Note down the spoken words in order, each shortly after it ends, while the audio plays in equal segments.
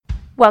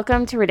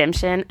Welcome to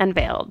Redemption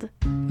Unveiled.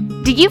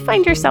 Do you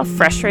find yourself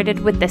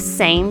frustrated with the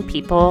same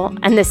people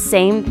and the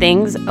same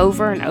things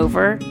over and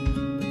over?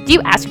 Do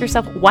you ask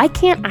yourself, why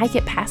can't I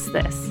get past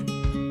this?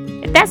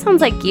 If that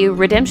sounds like you,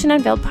 Redemption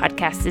Unveiled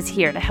podcast is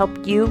here to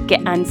help you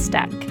get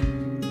unstuck.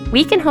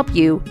 We can help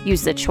you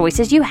use the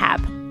choices you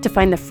have to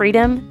find the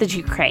freedom that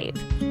you crave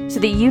so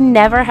that you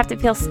never have to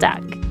feel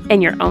stuck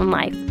in your own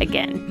life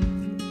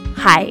again.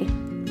 Hi,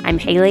 I'm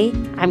Haley.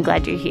 I'm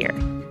glad you're here.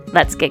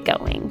 Let's get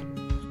going.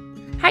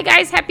 Hi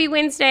guys, happy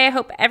Wednesday. I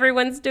hope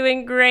everyone's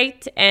doing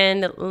great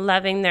and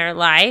loving their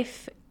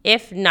life.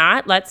 If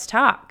not, let's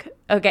talk,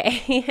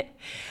 okay?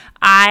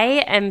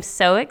 I am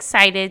so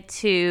excited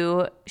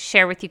to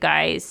share with you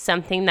guys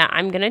something that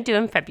I'm going to do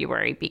in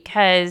February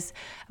because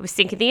I was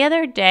thinking the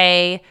other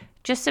day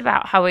just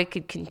about how I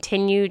could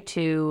continue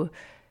to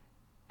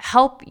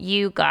help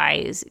you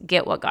guys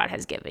get what God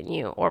has given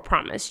you or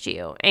promised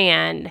you.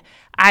 And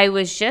I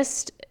was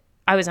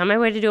on my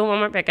way to do a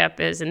Walmart pickup.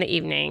 It was in the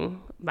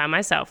evening by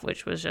myself,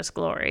 which was just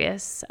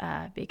glorious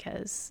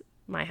because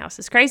my house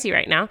is crazy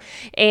right now.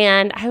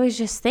 And I was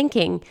just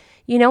thinking,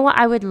 you know what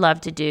I would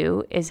love to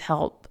do is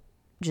help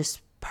just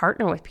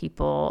partner with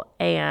people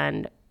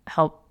and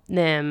help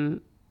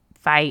them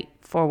fight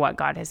for what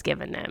God has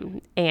given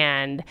them.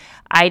 And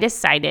I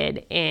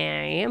decided I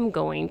am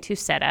going to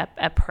set up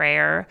a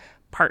prayer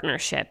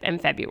partnership in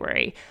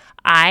February.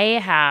 I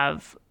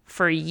have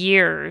for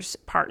years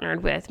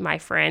partnered with my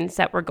friends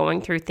that were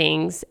going through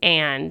things,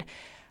 and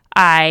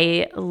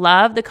I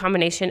love the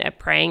combination of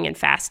praying and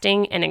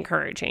fasting and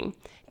encouraging.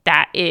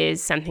 That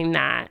is something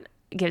that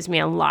gives me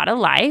a lot of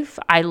life.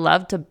 I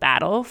love to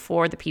battle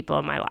for the people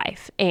in my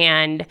life,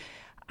 and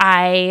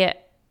I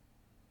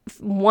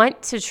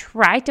want to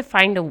try to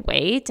find a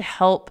way to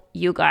help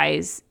you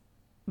guys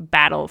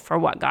battle for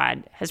what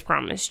God has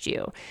promised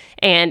you.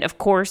 And of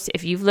course,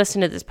 if you've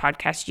listened to this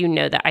podcast, you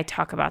know that I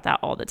talk about that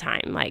all the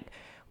time. Like,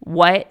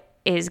 what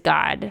is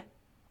God?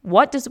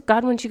 What does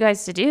God want you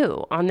guys to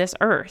do on this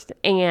earth?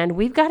 And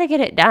we've got to get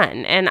it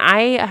done. And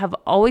I have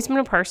always been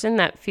a person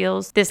that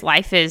feels this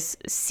life is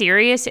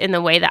serious in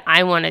the way that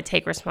I want to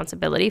take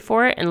responsibility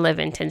for it and live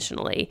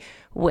intentionally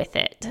with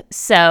it.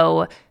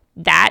 So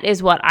that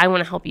is what I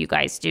want to help you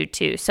guys do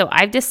too. So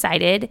I've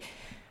decided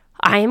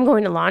I am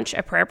going to launch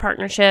a prayer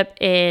partnership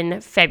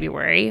in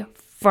February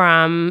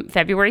from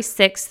February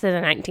 6th to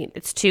the 19th.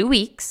 It's 2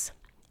 weeks.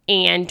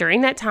 And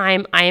during that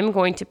time, I am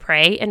going to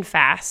pray and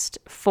fast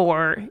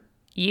for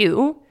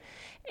you.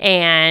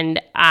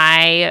 And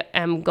I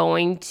am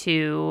going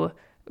to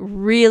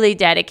really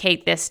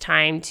dedicate this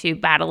time to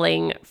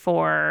battling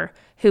for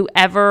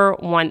whoever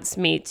wants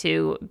me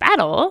to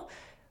battle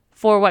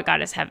for what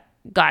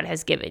God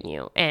has given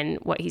you and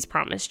what he's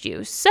promised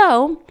you.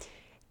 So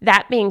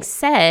that being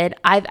said,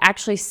 I've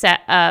actually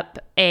set up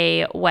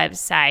a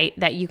website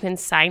that you can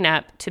sign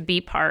up to be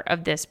part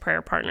of this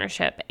prayer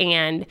partnership.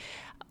 And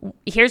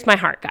here's my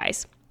heart,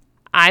 guys.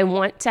 I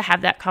want to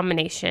have that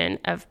combination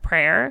of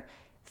prayer,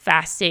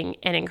 fasting,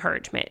 and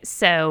encouragement.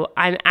 So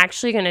I'm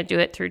actually going to do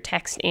it through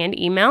text and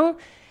email.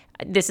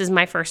 This is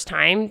my first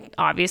time,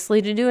 obviously,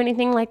 to do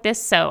anything like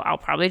this, so I'll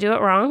probably do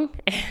it wrong.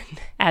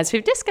 And as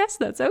we've discussed,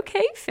 that's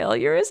okay.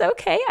 Failure is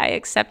okay. I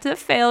accept the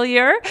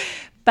failure.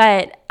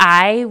 But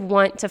I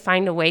want to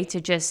find a way to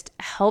just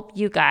help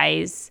you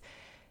guys.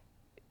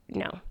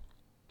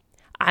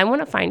 I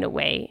want to find a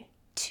way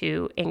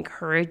to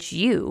encourage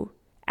you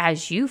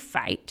as you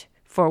fight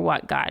for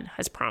what God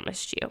has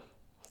promised you.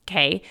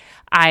 Okay.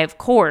 I, of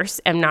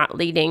course, am not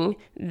leading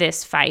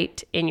this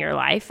fight in your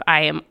life.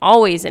 I am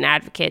always an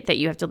advocate that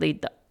you have to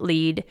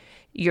lead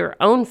your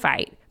own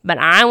fight, but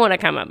I want to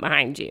come up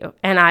behind you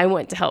and I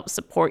want to help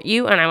support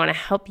you and I want to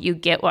help you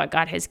get what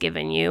God has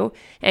given you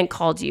and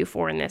called you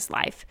for in this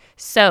life.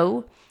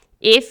 So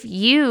if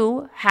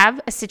you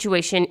have a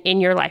situation in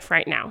your life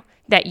right now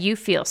that you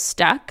feel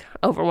stuck,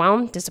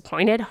 overwhelmed,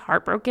 disappointed,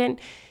 heartbroken,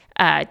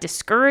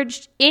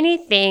 discouraged,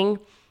 anything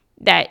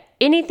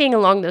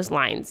along those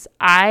lines,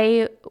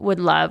 I would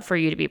love for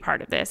you to be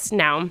part of this.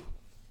 Now,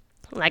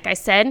 like I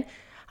said,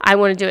 I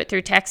want to do it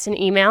through text and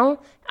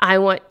email. I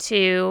want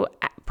to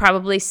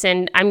probably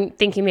I'm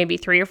thinking maybe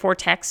 3 or 4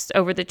 texts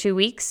over the 2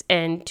 weeks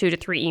and 2 to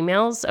 3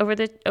 emails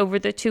over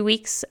the 2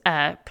 weeks,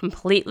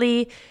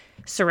 completely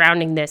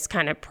surrounding this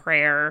kind of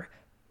prayer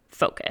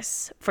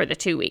focus for the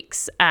 2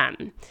 weeks.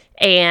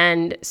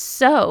 And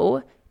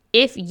so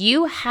if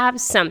you have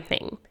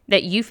something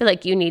that you feel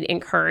like you need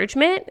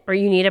encouragement or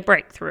you need a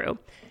breakthrough,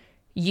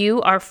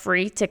 you are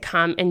free to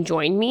come and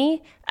join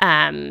me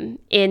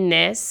in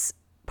this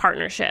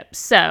partnership.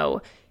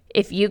 So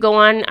if you go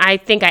on, I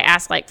think I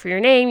asked for your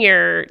name,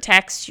 your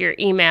text, your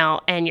email,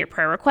 and your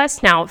prayer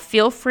request. Now,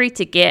 feel free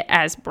to get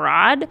as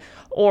broad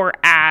or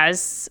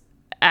as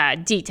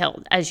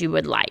detailed as you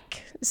would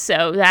like.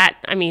 So that,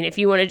 if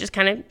you want to just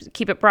kind of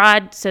keep it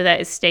broad so that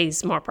it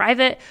stays more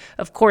private,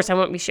 of course, I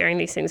won't be sharing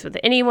these things with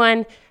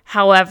anyone.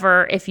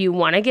 However, if you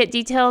want to get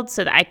detailed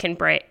so that I can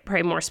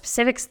pray more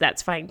specifics,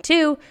 that's fine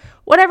too.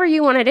 Whatever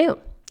you want to do.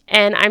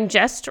 And I'm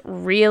just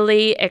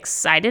really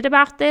excited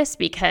about this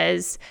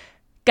because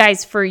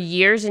Guys, for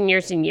years and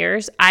years and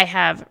years, I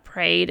have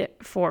prayed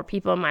for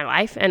people in my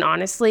life. And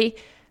honestly,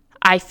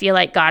 I feel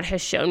like God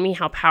has shown me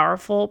how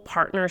powerful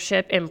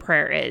partnership in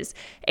prayer is.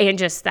 And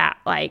just that,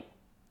 like,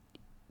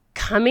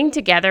 coming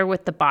together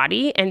with the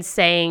body and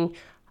saying,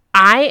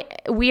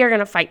 we are going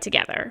to fight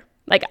together.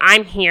 Like,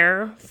 I'm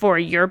here for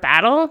your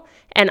battle,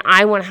 and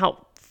I want to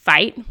help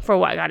fight for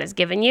what God has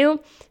given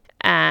you.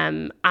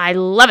 I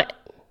love it.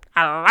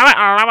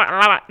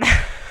 I love it.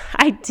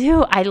 I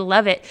do. I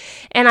love it.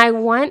 And I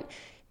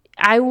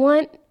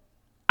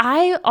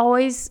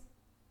always,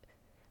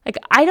 like,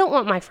 I don't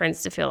want my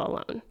friends to feel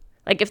alone.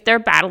 Like, if they're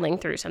battling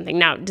through something.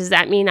 Now, does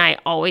that mean I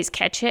always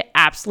catch it?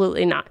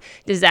 Absolutely not.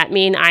 Does that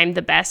mean I'm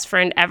the best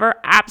friend ever?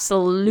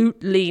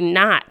 Absolutely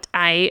not.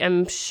 I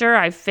am sure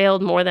I've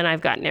failed more than I've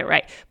gotten it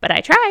right, but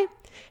I try.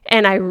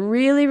 And I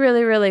really,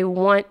 really, really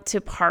want to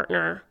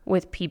partner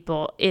with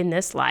people in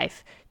this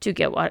life to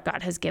get what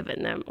God has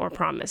given them or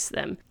promised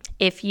them.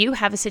 If you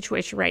have a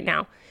situation right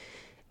now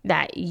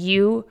that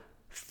you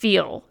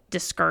feel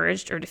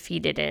discouraged or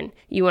defeated in,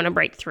 you want to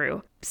break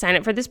through, sign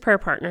up for this prayer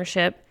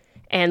partnership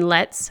and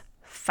let's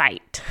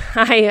fight.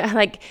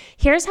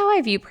 Here's how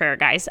I view prayer,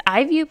 guys.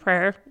 I view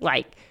prayer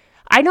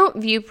I don't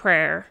view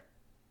prayer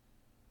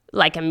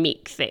like a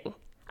meek thing.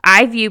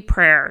 I view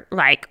prayer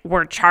like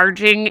we're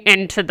charging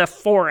into the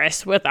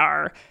forest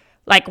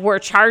we're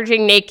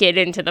charging naked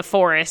into the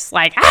forest,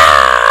 no,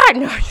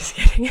 I'm just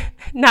kidding.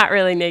 Not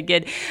really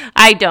naked.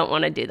 I don't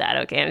want to do that.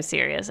 Okay, I'm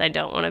serious. I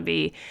don't want to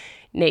be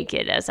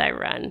naked as I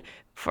run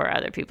for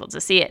other people to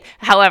see it.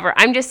 However,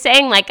 I'm just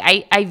saying,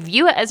 I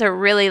view it as a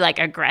really,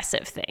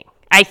 aggressive thing.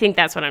 I think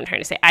that's what I'm trying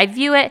to say. I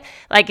view it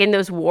like in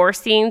those war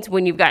scenes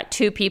when you've got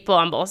two people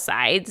on both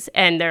sides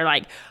and they're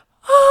like,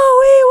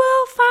 oh, we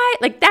will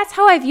fight. Like, that's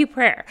how I view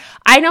prayer.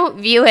 I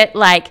don't view it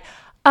like,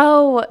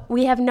 oh,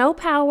 we have no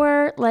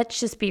power. Let's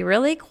just be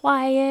really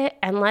quiet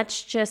and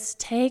let's just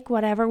take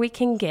whatever we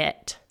can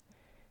get.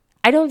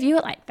 I don't view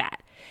it like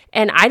that.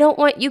 And I don't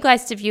want you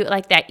guys to view it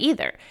like that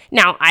either.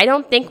 Now, I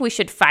don't think we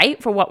should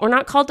fight for what we're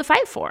not called to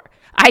fight for.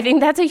 I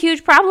think that's a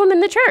huge problem in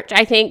the church.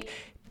 I think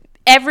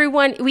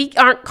we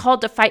aren't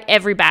called to fight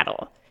every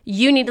battle.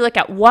 You need to look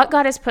at what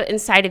God has put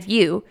inside of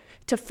you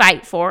to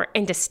fight for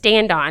and to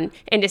stand on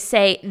and to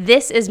say,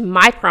 this is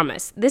my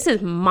promise. This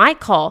is my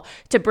call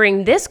to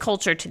bring this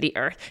culture to the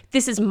earth.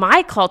 This is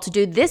my call to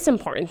do this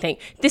important thing.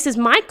 This is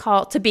my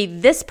call to be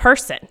this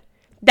person.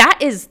 That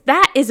is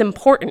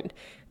important.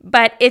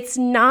 But it's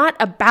not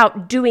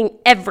about doing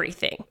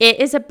everything. It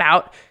is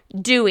about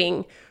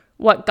doing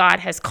what God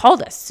has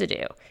called us to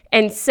do.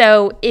 And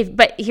so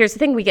but here's the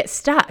thing, we get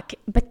stuck.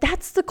 But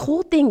that's the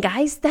cool thing,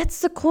 guys.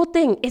 That's the cool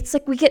thing. It's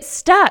like we get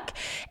stuck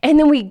and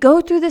then we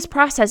go through this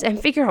process and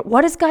figure out,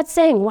 what is God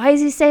saying? Why is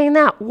he saying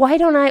that? Why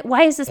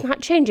is this not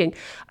changing?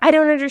 I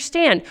don't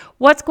understand.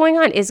 What's going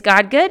on? Is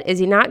God good? Is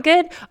he not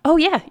good? Oh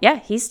yeah,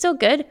 he's still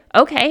good.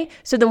 Okay.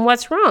 So then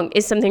what's wrong?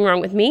 Is something wrong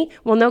with me?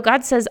 Well, no,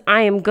 God says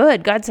I am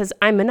good. God says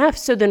I'm enough.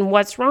 So then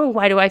what's wrong?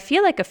 Why do I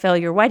feel like a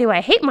failure? Why do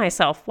I hate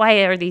myself? Why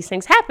are these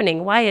things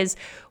happening? Why is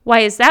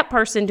that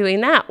person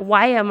doing that?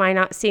 Why am I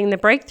not seeing the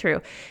breakthrough?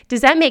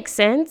 Does that make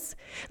sense?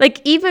 Like,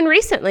 even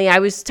recently, I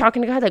was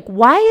talking to God, like,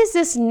 why is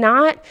this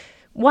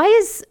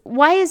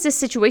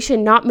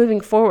situation not moving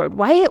forward?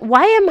 Why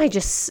am I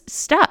just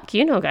stuck?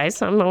 You know,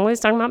 guys, I'm always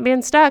talking about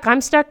being stuck.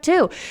 I'm stuck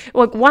too.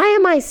 Like, why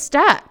am I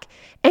stuck?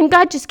 And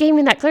God just gave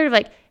me that clarity,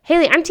 like,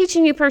 Haley, I'm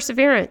teaching you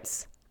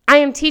perseverance. I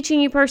am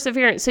teaching you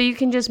perseverance so you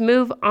can just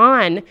move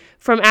on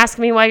from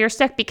asking me why you're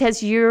stuck,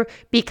 because you're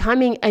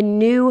becoming a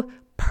new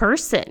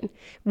person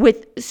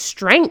with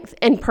strength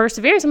and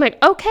perseverance. I'm like,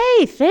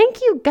 okay,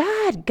 thank you,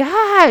 God.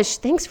 Gosh,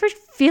 thanks for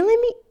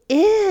filling me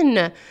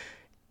in.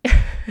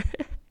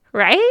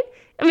 Right?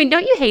 I mean,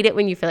 don't you hate it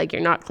when you feel like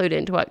you're not clued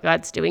into what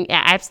God's doing?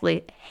 Yeah, I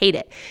absolutely hate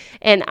it.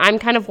 And I'm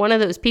kind of one of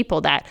those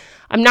people that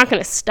I'm not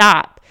going to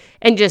stop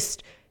and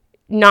just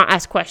not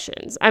ask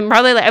questions. I'm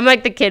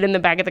like the kid in the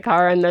back of the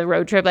car on the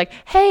road trip, like,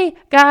 hey,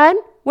 God,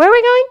 where are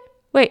we going?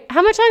 Wait,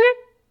 how much longer?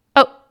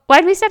 Why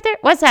did we stop there?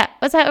 What's that?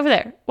 What's that over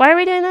there? Why are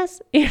we doing this?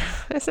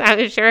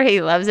 I'm sure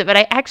he loves it, but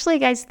I actually,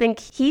 guys, think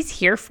he's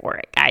here for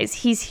it, guys.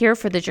 He's here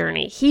for the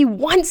journey. He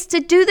wants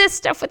to do this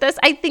stuff with us.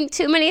 I think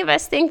too many of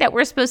us think that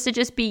we're supposed to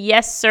just be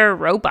yes, sir,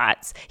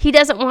 robots. He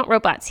doesn't want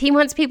robots. He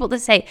wants people to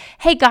say,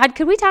 hey, God,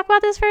 could we talk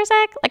about this for a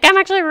sec? Like, I'm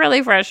actually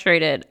really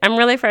frustrated. I'm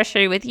really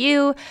frustrated with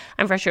you.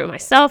 I'm frustrated with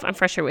myself. I'm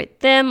frustrated with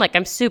them. Like,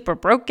 I'm super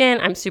broken.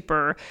 I'm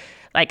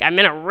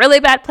in a really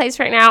bad place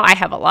right now. I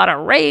have a lot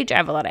of rage. I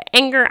have a lot of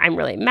anger. I'm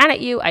really mad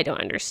at you. I don't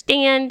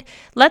understand.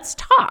 Let's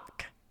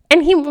talk.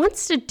 And he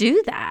wants to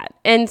do that.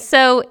 And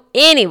so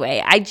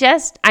anyway, I'm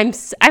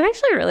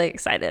actually really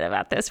excited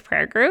about this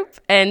prayer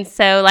group. And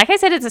so, like I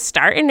said, it's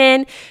starting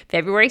in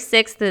February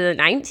 6th to the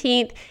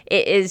 19th.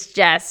 It is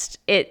just,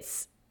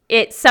 it's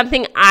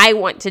something I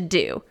want to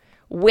do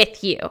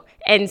with you.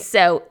 And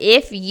so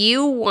if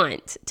you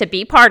want to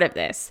be part of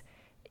this,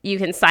 you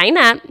can sign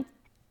up.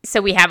 So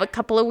we have a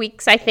couple of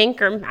weeks, I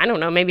think, or I don't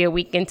know, maybe a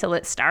week until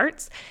it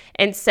starts.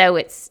 And so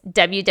it's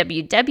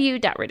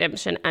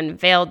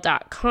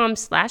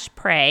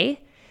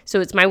www.redemptionunveiled.com/pray. So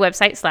it's my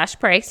website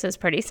 /pray, so it's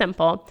pretty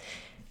simple.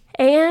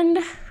 And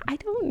I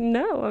don't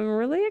know, I'm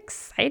really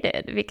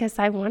excited because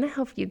I want to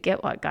help you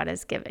get what God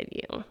has given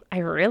you. I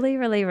really,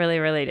 really, really,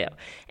 really do.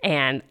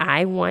 And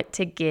I want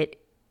to get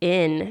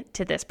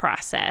into this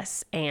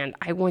process, and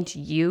I want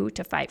you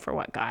to fight for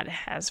what God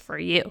has for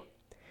you.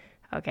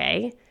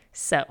 Okay,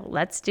 so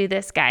let's do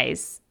this,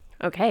 guys.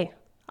 Okay,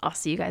 I'll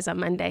see you guys on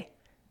Monday.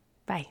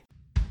 Bye.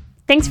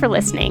 Thanks for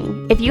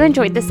listening. If you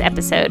enjoyed this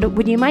episode,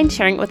 would you mind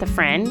sharing it with a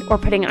friend or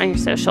putting it on your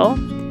social?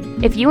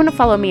 If you want to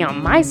follow me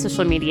on my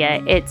social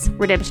media, it's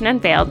Redemption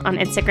Unveiled on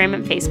Instagram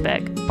and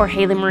Facebook, or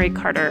Haley Marie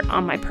Carter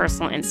on my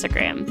personal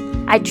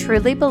Instagram. I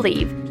truly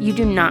believe you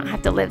do not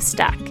have to live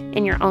stuck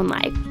in your own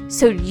life.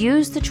 So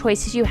use the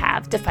choices you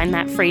have to find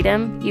that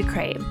freedom you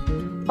crave.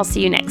 I'll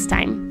see you next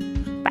time.